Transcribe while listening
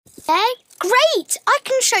Yeah, great! I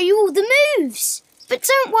can show you all the moves. But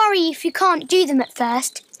don't worry if you can't do them at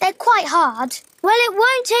first. They're quite hard. Well, it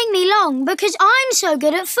won't take me long because I'm so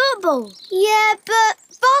good at football. Yeah, but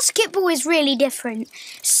basketball is really different.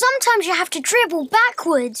 Sometimes you have to dribble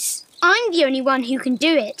backwards. I'm the only one who can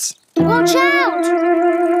do it. Watch out!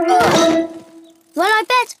 Ugh. Well, I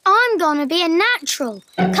bet I'm gonna be a natural.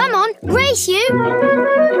 Come on, race you!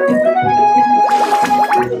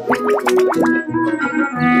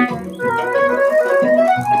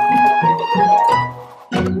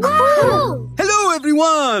 Wow! Hello,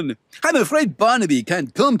 everyone! I'm afraid Barnaby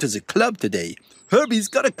can't come to the club today. Herbie's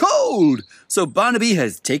got a cold, so Barnaby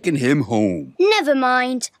has taken him home. Never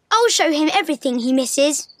mind. I'll show him everything he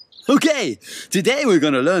misses. Okay, today we're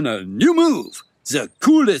gonna learn a new move. The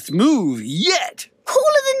coolest move yet!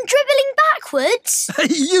 Cooler than dribbling backwards?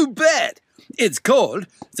 You bet! It's called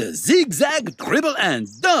the zigzag dribble and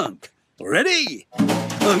dunk. Ready?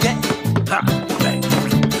 Okay. Ha.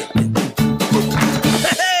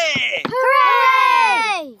 Hey!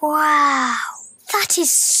 Hooray! Wow, that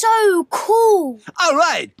is so cool. All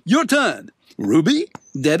right, your turn. Ruby,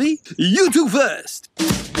 Debbie, you two first.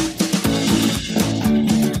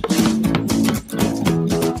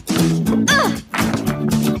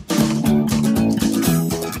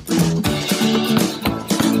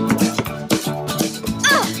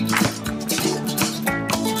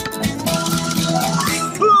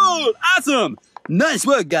 Awesome! Nice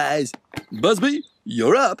work, guys. Buzzbee,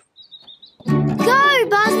 you're up. Go,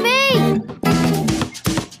 Buzzbee!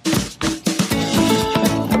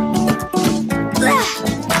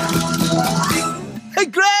 Hey,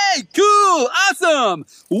 great! Cool! Awesome!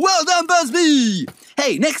 Well done, Buzzbee!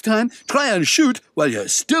 Hey, next time, try and shoot while you're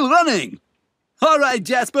still running. All right,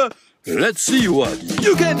 Jasper, let's see what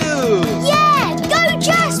you can do. Yeah! Go,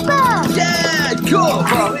 Jasper! Yeah! Go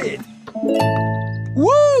for it!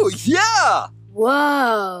 Woo! Yeah!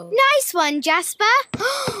 Whoa! Nice one, Jasper.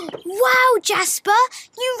 Wow, Jasper,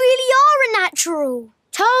 you really are a natural.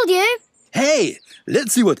 Told you. Hey,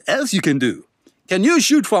 let's see what else you can do. Can you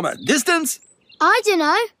shoot from a distance? I don't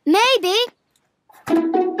know. Maybe.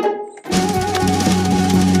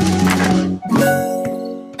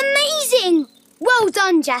 Amazing! Well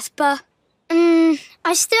done, Jasper.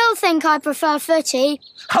 I still think I prefer footy.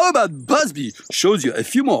 How about Buzzbee shows you a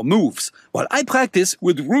few more moves while I practice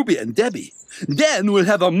with Ruby and Debbie? Then we'll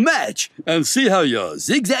have a match and see how your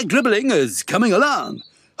zigzag dribbling is coming along.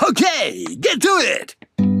 Okay, get to it!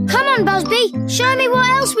 Come on, Buzzbee. Show me what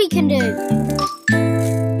else we can do.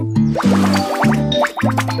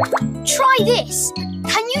 Try this.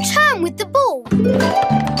 Can you turn with the ball?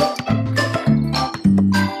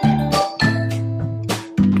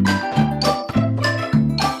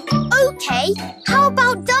 Okay, how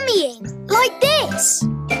about dummying? Like this.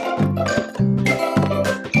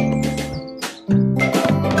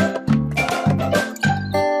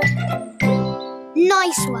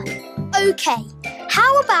 Nice one. Okay,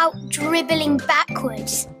 how about dribbling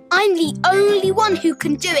backwards? I'm the only one who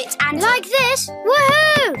can do it, and like this.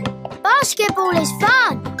 Woohoo! Basketball is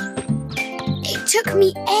fun. It took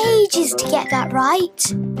me ages to get that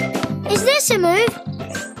right. Is this a move?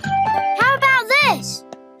 How about this?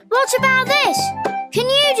 What about this? Can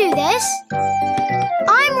you do this?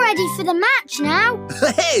 I'm ready for the match now.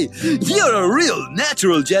 Hey, you're a real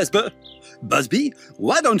natural, Jasper. Buzzbee,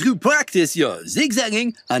 why don't you practice your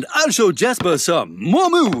zigzagging and I'll show Jasper some more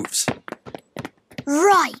moves.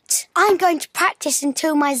 Right. I'm going to practice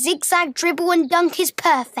until my zigzag dribble and dunk is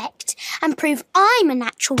perfect and prove I'm a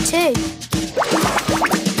natural too.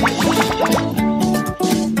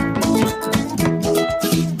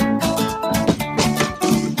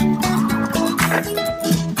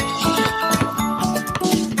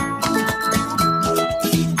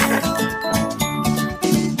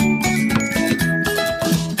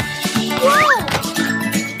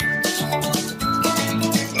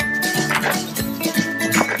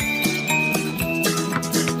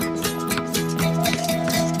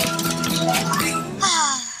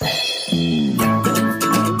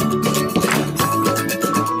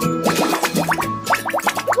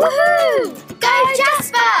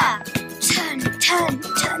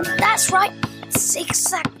 That's right.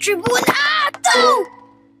 Zigzag dribble and oh!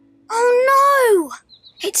 Oh no!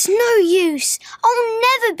 It's no use. I'll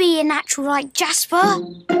never be a natural like Jasper.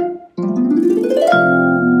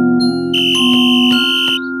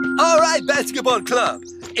 All right, basketball club.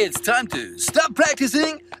 It's time to stop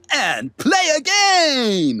practicing and play a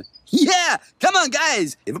game. Yeah, come on,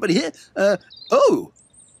 guys. Everybody here? Oh,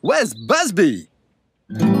 where's Buzzbee?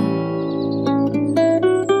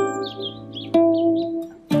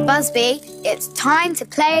 Buzzbee, it's time to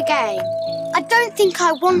play a game. I don't think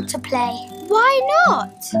I want to play. Why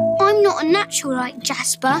not? I'm not a natural like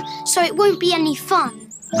Jasper, so it won't be any fun.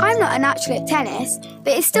 I'm not a natural at tennis,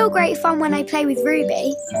 but it's still great fun when I play with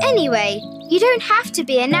Ruby. Anyway, you don't have to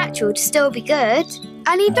be a natural to still be good.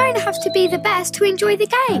 And you don't have to be the best to enjoy the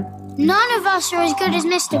game. None of us are as good as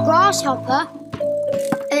Mr. Grasshopper.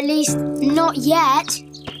 At least, not yet.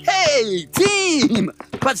 Hey, team!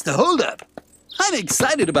 What's the holdup? I'm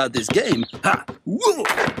excited about this game. Ha! Whoa!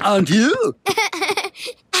 Aren't you?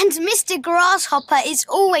 And Mr. Grasshopper is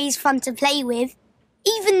always fun to play with,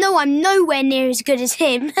 even though I'm nowhere near as good as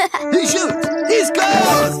him. He shoots! He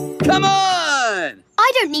scores! Come on!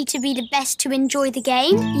 I don't need to be the best to enjoy the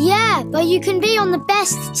game. Yeah, but you can be on the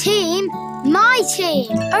best team. My team.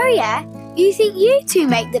 Oh yeah? You think you two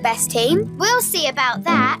make the best team? We'll see about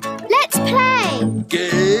that. Let's play!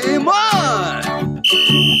 Game on!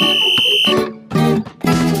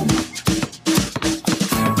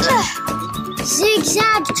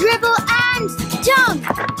 Zigzag, dribble and dunk!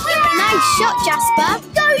 Yeah! Nice shot, Jasper!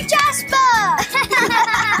 Go, Jasper!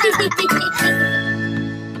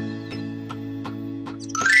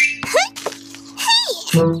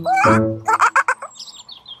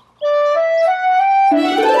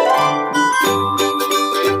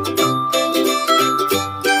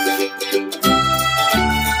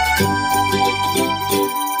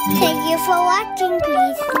 Thank you for watching.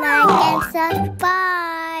 Please like and subscribe.